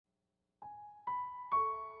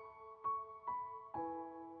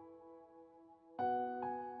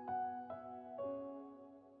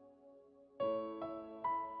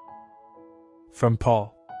From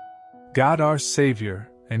Paul. God our Savior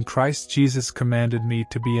and Christ Jesus commanded me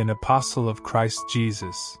to be an apostle of Christ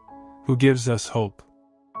Jesus, who gives us hope.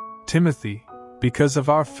 Timothy, because of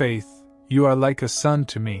our faith, you are like a son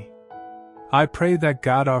to me. I pray that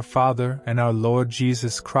God our Father and our Lord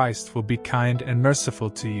Jesus Christ will be kind and merciful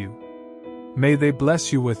to you. May they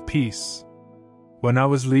bless you with peace. When I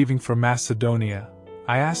was leaving for Macedonia,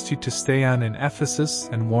 I asked you to stay on in Ephesus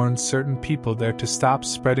and warn certain people there to stop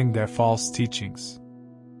spreading their false teachings.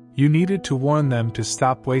 You needed to warn them to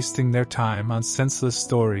stop wasting their time on senseless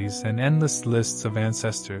stories and endless lists of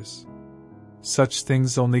ancestors. Such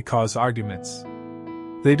things only cause arguments.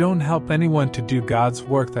 They don't help anyone to do God's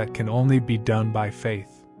work that can only be done by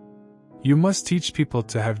faith. You must teach people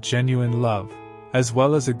to have genuine love, as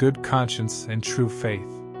well as a good conscience and true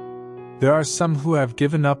faith. There are some who have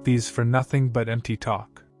given up these for nothing but empty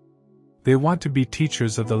talk. They want to be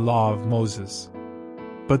teachers of the law of Moses.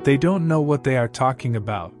 But they don't know what they are talking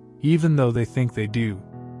about, even though they think they do.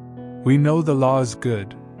 We know the law is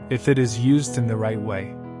good, if it is used in the right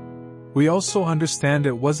way. We also understand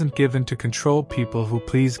it wasn't given to control people who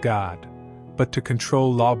please God, but to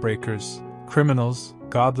control lawbreakers, criminals,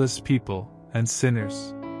 godless people, and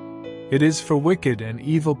sinners. It is for wicked and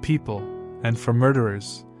evil people, and for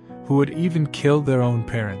murderers, who would even kill their own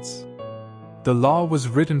parents. The law was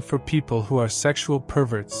written for people who are sexual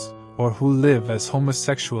perverts, or who live as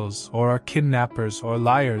homosexuals, or are kidnappers or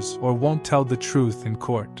liars, or won't tell the truth in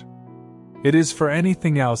court. It is for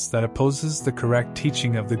anything else that opposes the correct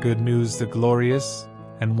teaching of the good news the glorious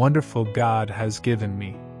and wonderful God has given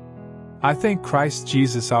me. I thank Christ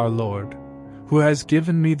Jesus our Lord, who has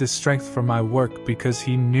given me the strength for my work because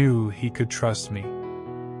He knew He could trust me.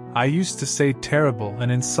 I used to say terrible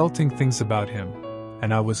and insulting things about Him,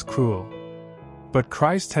 and I was cruel. But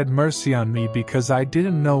Christ had mercy on me because I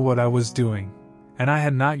didn't know what I was doing, and I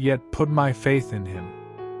had not yet put my faith in Him.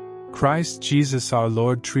 Christ Jesus our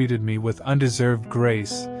Lord treated me with undeserved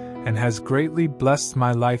grace, and has greatly blessed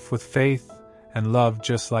my life with faith and love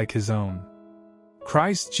just like His own.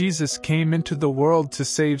 Christ Jesus came into the world to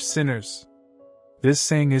save sinners. This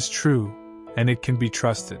saying is true, and it can be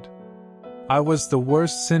trusted. I was the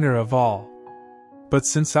worst sinner of all. But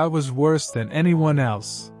since I was worse than anyone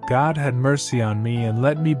else, God had mercy on me and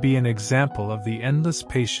let me be an example of the endless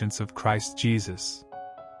patience of Christ Jesus.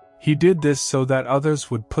 He did this so that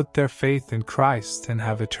others would put their faith in Christ and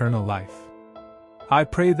have eternal life. I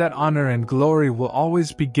pray that honor and glory will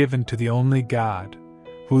always be given to the only God,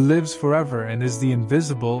 who lives forever and is the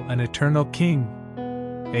invisible and eternal King.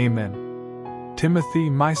 Amen. Timothy,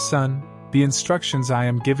 my son, the instructions I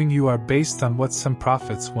am giving you are based on what some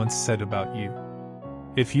prophets once said about you.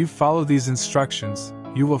 If you follow these instructions,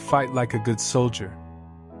 you will fight like a good soldier.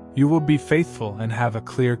 You will be faithful and have a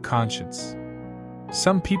clear conscience.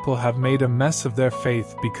 Some people have made a mess of their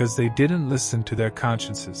faith because they didn't listen to their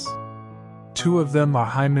consciences. Two of them are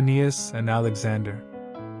Hymenaeus and Alexander.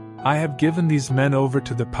 I have given these men over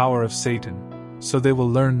to the power of Satan, so they will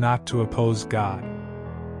learn not to oppose God.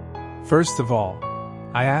 First of all,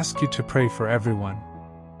 I ask you to pray for everyone.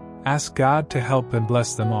 Ask God to help and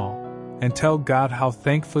bless them all, and tell God how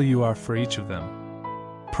thankful you are for each of them.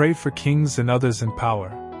 Pray for kings and others in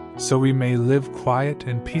power, so we may live quiet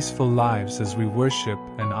and peaceful lives as we worship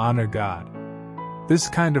and honor God. This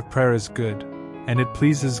kind of prayer is good, and it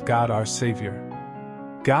pleases God our Savior.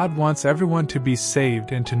 God wants everyone to be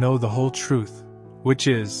saved and to know the whole truth, which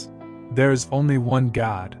is, there is only one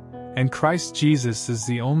God, and Christ Jesus is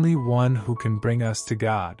the only one who can bring us to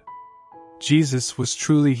God. Jesus was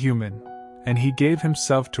truly human, and He gave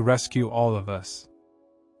Himself to rescue all of us.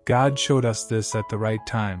 God showed us this at the right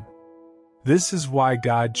time. This is why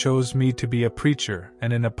God chose me to be a preacher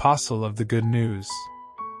and an apostle of the good news.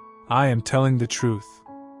 I am telling the truth.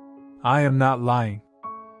 I am not lying.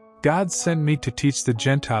 God sent me to teach the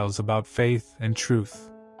Gentiles about faith and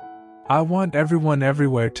truth. I want everyone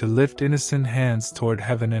everywhere to lift innocent hands toward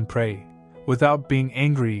heaven and pray, without being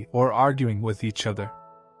angry or arguing with each other.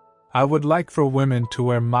 I would like for women to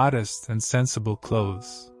wear modest and sensible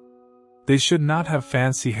clothes. They should not have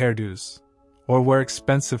fancy hairdos, or wear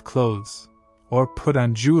expensive clothes, or put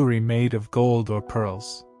on jewelry made of gold or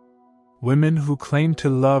pearls. Women who claim to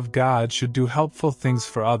love God should do helpful things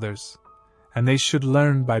for others, and they should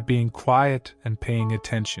learn by being quiet and paying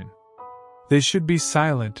attention. They should be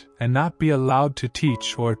silent and not be allowed to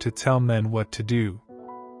teach or to tell men what to do.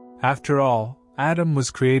 After all, Adam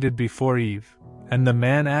was created before Eve, and the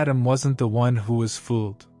man Adam wasn't the one who was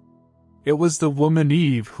fooled. It was the woman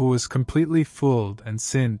Eve who was completely fooled and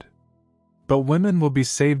sinned. But women will be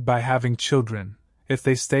saved by having children, if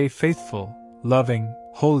they stay faithful, loving,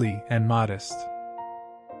 holy, and modest.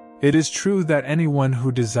 It is true that anyone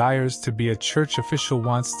who desires to be a church official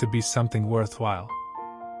wants to be something worthwhile.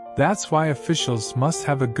 That's why officials must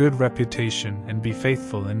have a good reputation and be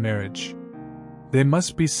faithful in marriage. They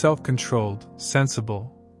must be self-controlled,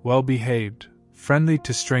 sensible, well-behaved, friendly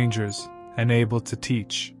to strangers, and able to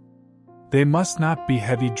teach. They must not be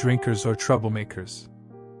heavy drinkers or troublemakers.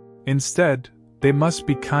 Instead, they must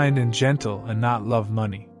be kind and gentle and not love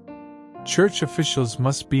money. Church officials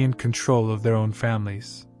must be in control of their own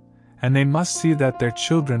families, and they must see that their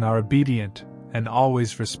children are obedient and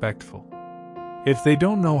always respectful. If they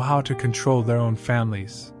don't know how to control their own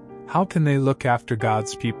families, how can they look after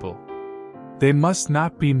God's people? They must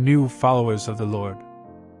not be new followers of the Lord.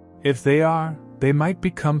 If they are, they might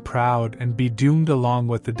become proud and be doomed along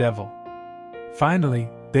with the devil. Finally,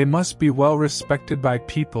 they must be well respected by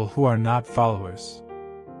people who are not followers.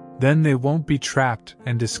 Then they won't be trapped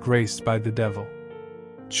and disgraced by the devil.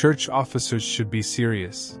 Church officers should be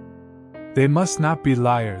serious. They must not be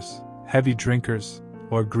liars, heavy drinkers,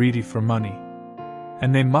 or greedy for money.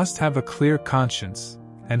 And they must have a clear conscience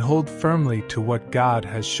and hold firmly to what God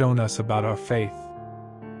has shown us about our faith.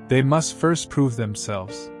 They must first prove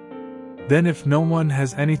themselves. Then, if no one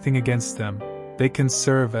has anything against them, they can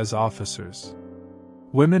serve as officers.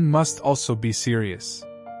 Women must also be serious.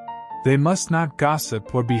 They must not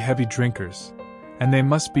gossip or be heavy drinkers, and they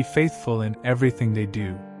must be faithful in everything they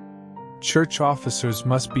do. Church officers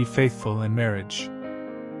must be faithful in marriage.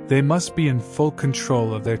 They must be in full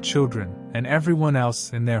control of their children and everyone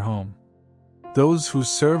else in their home. Those who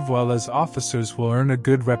serve well as officers will earn a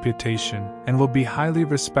good reputation and will be highly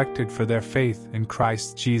respected for their faith in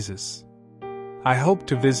Christ Jesus. I hope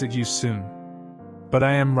to visit you soon. But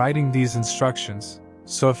I am writing these instructions,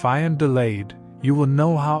 so if I am delayed, you will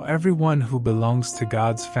know how everyone who belongs to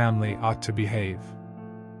God's family ought to behave.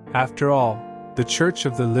 After all, the Church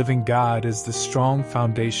of the Living God is the strong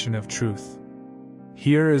foundation of truth.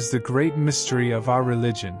 Here is the great mystery of our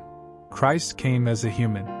religion. Christ came as a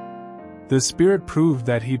human. The Spirit proved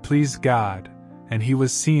that he pleased God, and he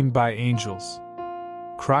was seen by angels.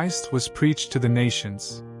 Christ was preached to the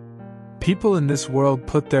nations. People in this world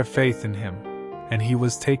put their faith in him, and he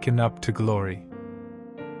was taken up to glory.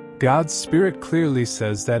 God's Spirit clearly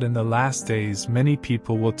says that in the last days many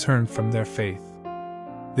people will turn from their faith.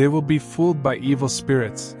 They will be fooled by evil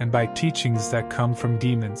spirits and by teachings that come from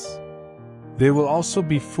demons. They will also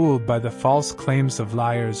be fooled by the false claims of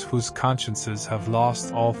liars whose consciences have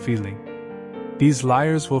lost all feeling. These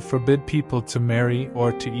liars will forbid people to marry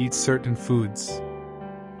or to eat certain foods.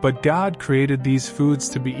 But God created these foods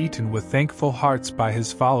to be eaten with thankful hearts by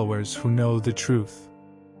his followers who know the truth.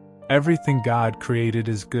 Everything God created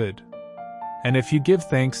is good. And if you give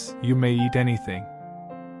thanks, you may eat anything.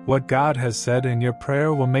 What God has said in your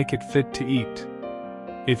prayer will make it fit to eat.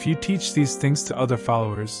 If you teach these things to other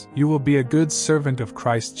followers, you will be a good servant of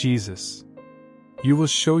Christ Jesus. You will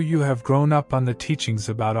show you have grown up on the teachings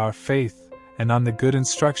about our faith and on the good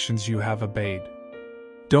instructions you have obeyed.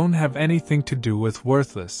 Don't have anything to do with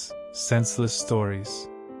worthless, senseless stories.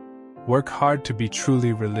 Work hard to be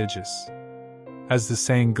truly religious. As the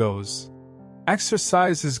saying goes,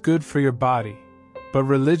 exercise is good for your body, but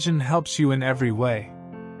religion helps you in every way.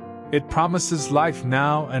 It promises life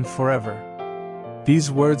now and forever.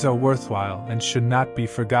 These words are worthwhile and should not be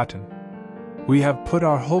forgotten. We have put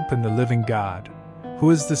our hope in the living God,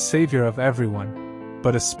 who is the Savior of everyone,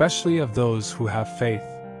 but especially of those who have faith.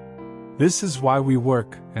 This is why we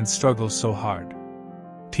work and struggle so hard.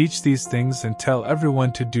 Teach these things and tell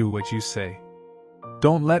everyone to do what you say.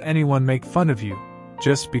 Don't let anyone make fun of you,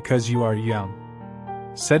 just because you are young.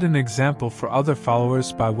 Set an example for other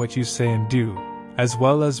followers by what you say and do, as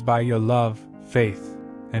well as by your love, faith,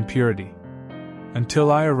 and purity.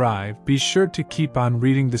 Until I arrive, be sure to keep on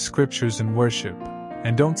reading the scriptures and worship,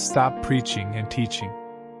 and don't stop preaching and teaching.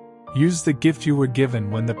 Use the gift you were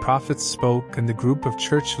given when the prophets spoke and the group of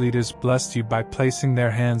church leaders blessed you by placing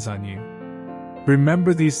their hands on you.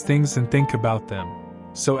 Remember these things and think about them,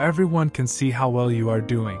 so everyone can see how well you are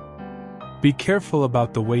doing. Be careful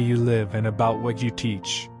about the way you live and about what you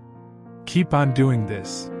teach. Keep on doing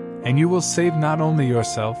this, and you will save not only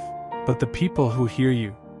yourself, but the people who hear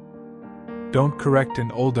you. Don't correct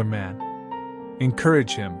an older man.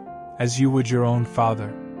 Encourage him, as you would your own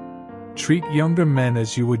father. Treat younger men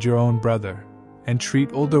as you would your own brother, and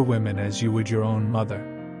treat older women as you would your own mother.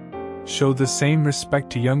 Show the same respect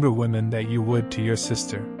to younger women that you would to your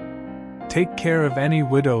sister. Take care of any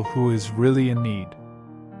widow who is really in need.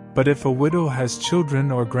 But if a widow has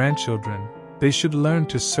children or grandchildren, they should learn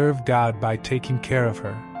to serve God by taking care of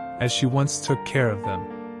her, as she once took care of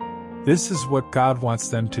them. This is what God wants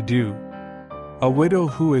them to do. A widow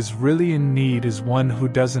who is really in need is one who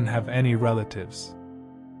doesn't have any relatives.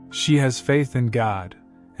 She has faith in God,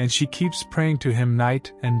 and she keeps praying to Him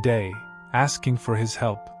night and day, asking for His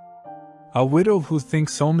help. A widow who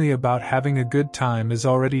thinks only about having a good time is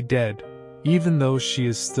already dead, even though she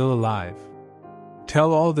is still alive.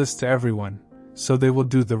 Tell all this to everyone, so they will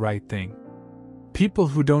do the right thing. People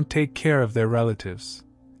who don't take care of their relatives,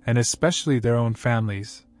 and especially their own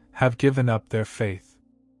families, have given up their faith.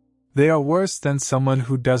 They are worse than someone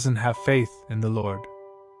who doesn't have faith in the Lord.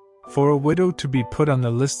 For a widow to be put on the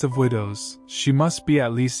list of widows, she must be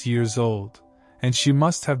at least years old, and she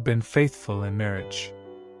must have been faithful in marriage.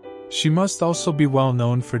 She must also be well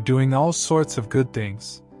known for doing all sorts of good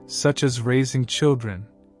things, such as raising children,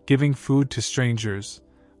 giving food to strangers,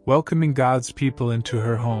 welcoming God's people into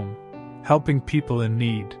her home, helping people in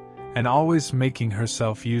need, and always making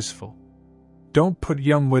herself useful. Don't put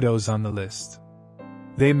young widows on the list.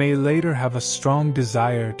 They may later have a strong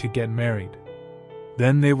desire to get married.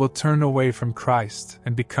 Then they will turn away from Christ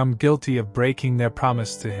and become guilty of breaking their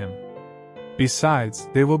promise to Him. Besides,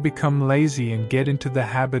 they will become lazy and get into the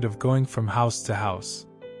habit of going from house to house.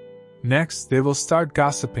 Next, they will start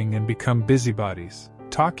gossiping and become busybodies,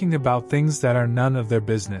 talking about things that are none of their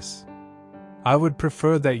business. I would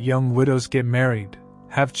prefer that young widows get married,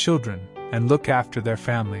 have children, and look after their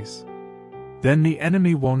families. Then the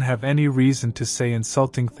enemy won't have any reason to say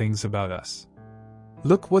insulting things about us.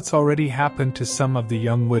 Look what's already happened to some of the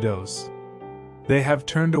young widows. They have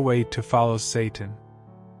turned away to follow Satan.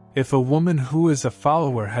 If a woman who is a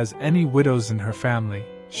follower has any widows in her family,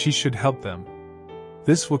 she should help them.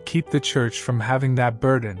 This will keep the church from having that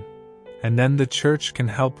burden, and then the church can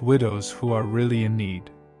help widows who are really in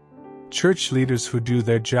need. Church leaders who do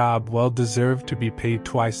their job well deserve to be paid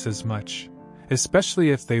twice as much,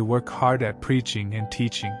 especially if they work hard at preaching and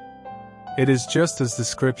teaching. It is just as the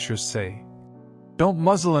scriptures say. Don't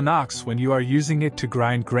muzzle an ox when you are using it to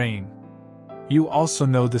grind grain. You also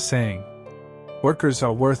know the saying, workers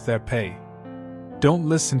are worth their pay. Don't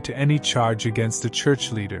listen to any charge against a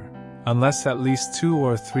church leader, unless at least 2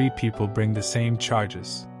 or 3 people bring the same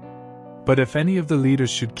charges. But if any of the leaders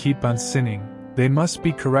should keep on sinning, they must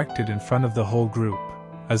be corrected in front of the whole group,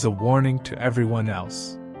 as a warning to everyone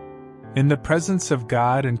else. In the presence of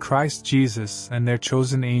God and Christ Jesus and their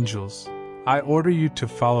chosen angels, I order you to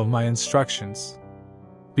follow my instructions.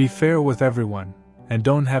 Be fair with everyone, and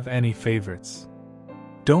don't have any favorites.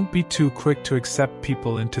 Don't be too quick to accept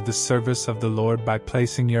people into the service of the Lord by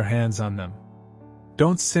placing your hands on them.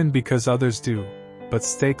 Don't sin because others do, but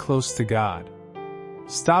stay close to God.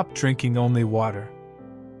 Stop drinking only water.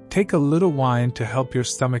 Take a little wine to help your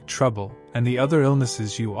stomach trouble and the other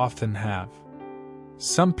illnesses you often have.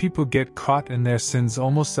 Some people get caught in their sins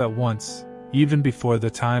almost at once, even before the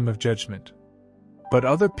time of judgment. But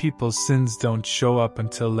other people's sins don't show up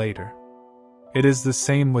until later. It is the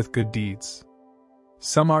same with good deeds.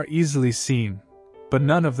 Some are easily seen, but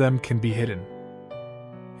none of them can be hidden.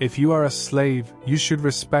 If you are a slave, you should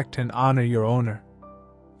respect and honor your owner.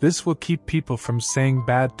 This will keep people from saying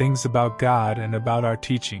bad things about God and about our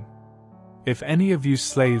teaching. If any of you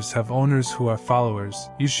slaves have owners who are followers,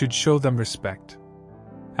 you should show them respect.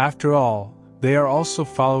 After all, they are also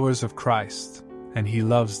followers of Christ, and He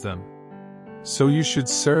loves them. So you should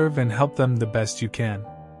serve and help them the best you can.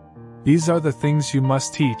 These are the things you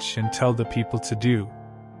must teach and tell the people to do.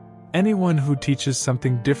 Anyone who teaches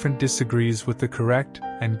something different disagrees with the correct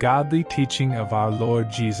and godly teaching of our Lord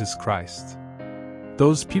Jesus Christ.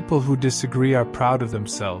 Those people who disagree are proud of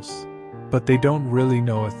themselves, but they don't really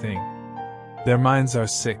know a thing. Their minds are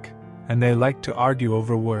sick, and they like to argue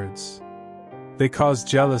over words. They cause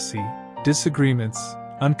jealousy, disagreements,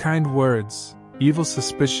 unkind words, evil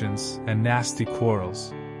suspicions, and nasty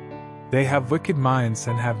quarrels. They have wicked minds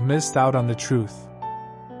and have missed out on the truth.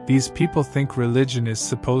 These people think religion is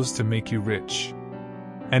supposed to make you rich.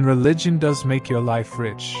 And religion does make your life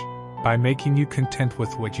rich, by making you content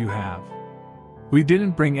with what you have. We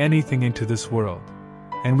didn't bring anything into this world,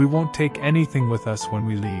 and we won't take anything with us when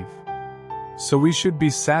we leave. So we should be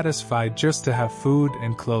satisfied just to have food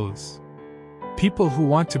and clothes. People who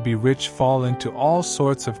want to be rich fall into all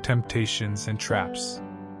sorts of temptations and traps.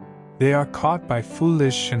 They are caught by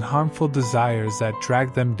foolish and harmful desires that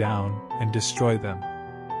drag them down and destroy them.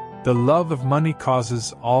 The love of money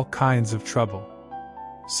causes all kinds of trouble.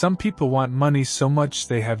 Some people want money so much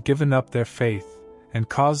they have given up their faith and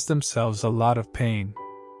caused themselves a lot of pain.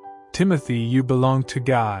 Timothy, you belong to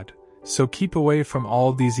God, so keep away from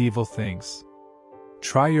all these evil things.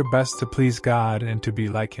 Try your best to please God and to be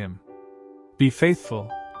like Him. Be faithful,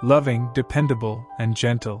 loving, dependable, and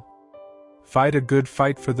gentle. Fight a good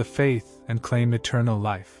fight for the faith and claim eternal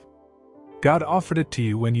life. God offered it to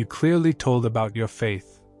you when you clearly told about your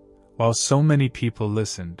faith, while so many people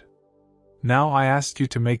listened. Now I ask you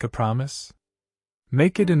to make a promise.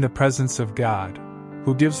 Make it in the presence of God,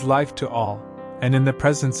 who gives life to all, and in the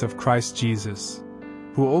presence of Christ Jesus,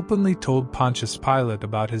 who openly told Pontius Pilate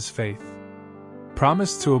about his faith.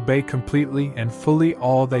 Promise to obey completely and fully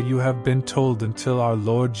all that you have been told until our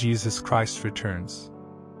Lord Jesus Christ returns.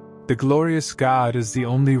 The glorious God is the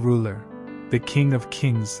only ruler, the King of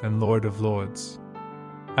kings and Lord of lords.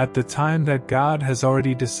 At the time that God has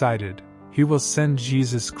already decided, He will send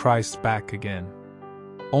Jesus Christ back again.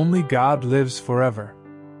 Only God lives forever,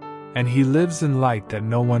 and He lives in light that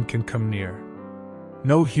no one can come near.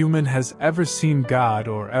 No human has ever seen God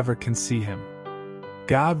or ever can see Him.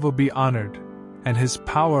 God will be honored, and His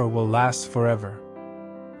power will last forever.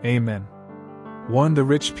 Amen. Warn the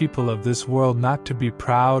rich people of this world not to be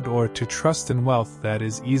proud or to trust in wealth that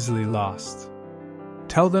is easily lost.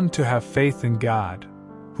 Tell them to have faith in God,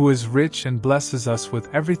 who is rich and blesses us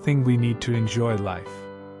with everything we need to enjoy life.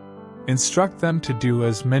 Instruct them to do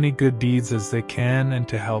as many good deeds as they can and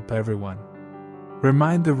to help everyone.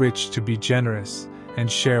 Remind the rich to be generous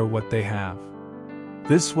and share what they have.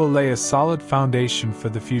 This will lay a solid foundation for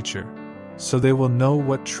the future, so they will know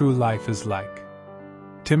what true life is like.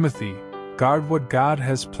 Timothy, guard what God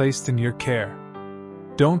has placed in your care.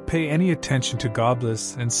 Don't pay any attention to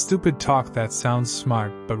godless and stupid talk that sounds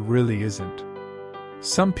smart but really isn't.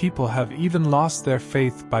 Some people have even lost their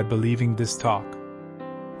faith by believing this talk.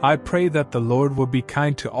 I pray that the Lord will be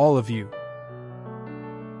kind to all of you,